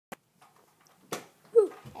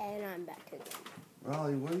And I'm back again.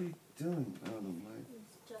 Raleigh, what are you doing? Oh, the mic.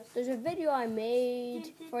 There's a video I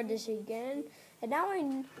made for this again,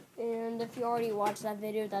 and if you already watched that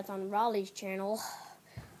video, that's on Raleigh's channel.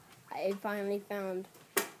 I finally found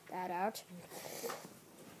that out.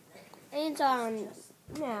 And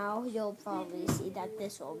now you'll probably see that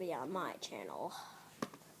this will be on my channel.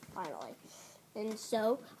 Finally. And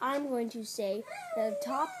so I'm going to say the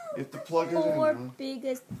top You have to plug it in, 4 huh?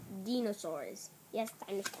 biggest dinosaurs. Yes,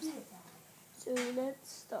 dinosaurs. So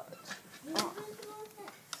let's start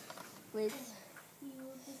with,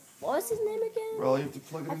 what was his name again? Raleigh, you have to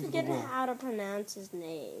plug it I into the forget wall. how to pronounce his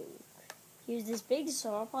name. He was this big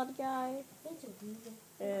sauropod guy.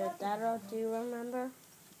 Do you remember?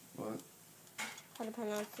 What? How to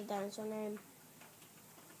pronounce the dinosaur name?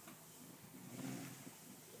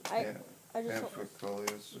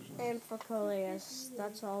 Amphicolius or something. Amphicolius.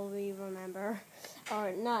 That's all we remember.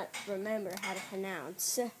 Or not remember how to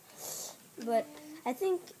pronounce. But I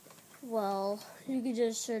think, well, you could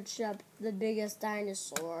just search up the biggest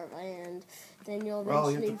dinosaur and then you'll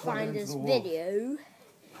eventually find this video.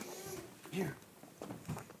 Here.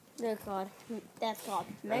 That's called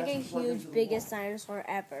Mega Huge Biggest Dinosaur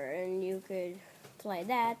Ever. And you could play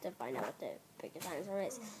that to find out what the biggest dinosaur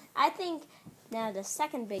is. I think now the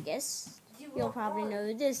second biggest, you'll probably know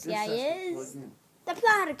who this guy is. The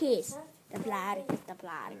Platypus. The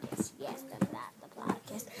Platypus. Yes, the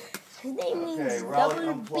Platypus. His name means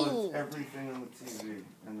double beam. Everything on the TV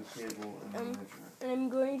and the cable and the internet. And I'm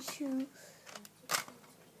going to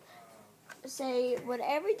say what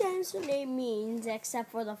every dinosaur name means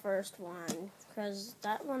except for the first one, because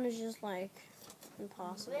that one is just like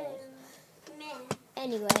impossible.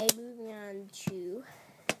 Anyway, moving on to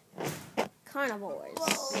carnivores.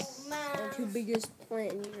 The 2 biggest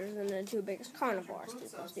plant eaters and the 2 biggest carnivores.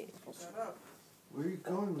 Where are you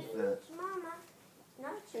going with that?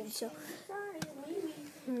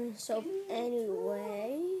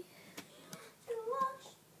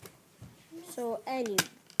 So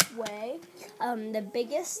anyway, the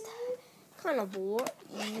biggest carnivore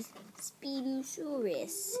is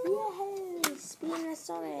Spinosaurus. Yay,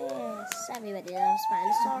 Spinosaurus. Everybody loves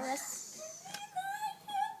Spinosaurus.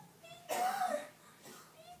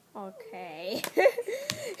 Okay.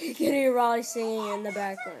 You can hear Raleigh singing in the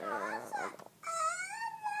background.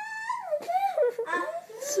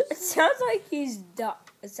 It sounds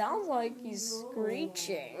like he's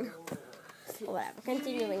screeching. Whatever.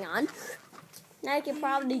 Continuing on. Now you can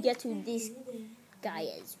probably get to this guy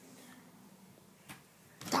is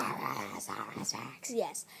Tyrannosaurus.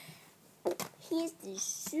 Yes. He's the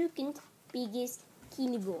second biggest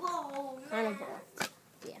carnivore.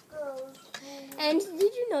 Yeah. And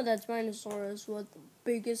did you know that Spinosaurus was the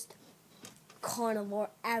biggest carnivore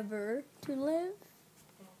ever to live?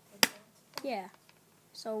 Yeah.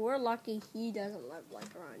 So we're lucky he doesn't live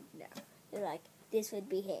like around now. They're like, this would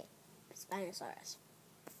be him. Spinosaurus.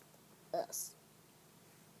 Us.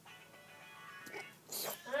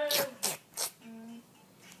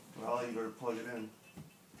 Raleigh, you better plug it in.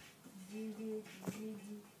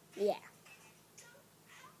 Yeah.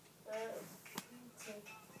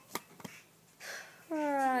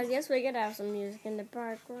 I guess we could have some music in the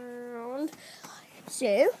background.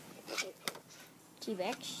 So,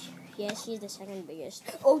 T-Rex. Yes, he's the second biggest.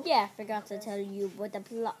 Oh yeah, I forgot to tell you what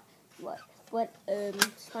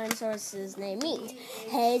Spinosaurus's name means.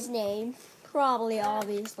 His name, probably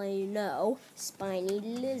obviously you know, spiny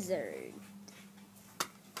lizard.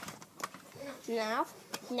 Now,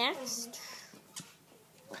 next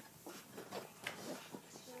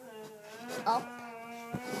up,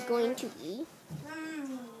 going to be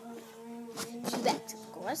T-Rex,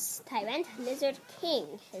 of course. Tyrant Lizard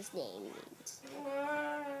King, his name means.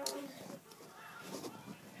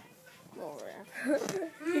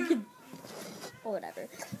 Whatever.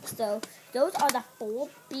 So, those are the 4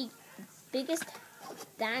 biggest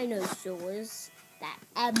dinosaurs that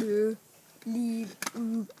ever lived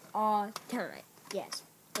of all time. Yes,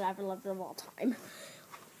 that ever lived of all time.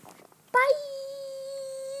 Bye!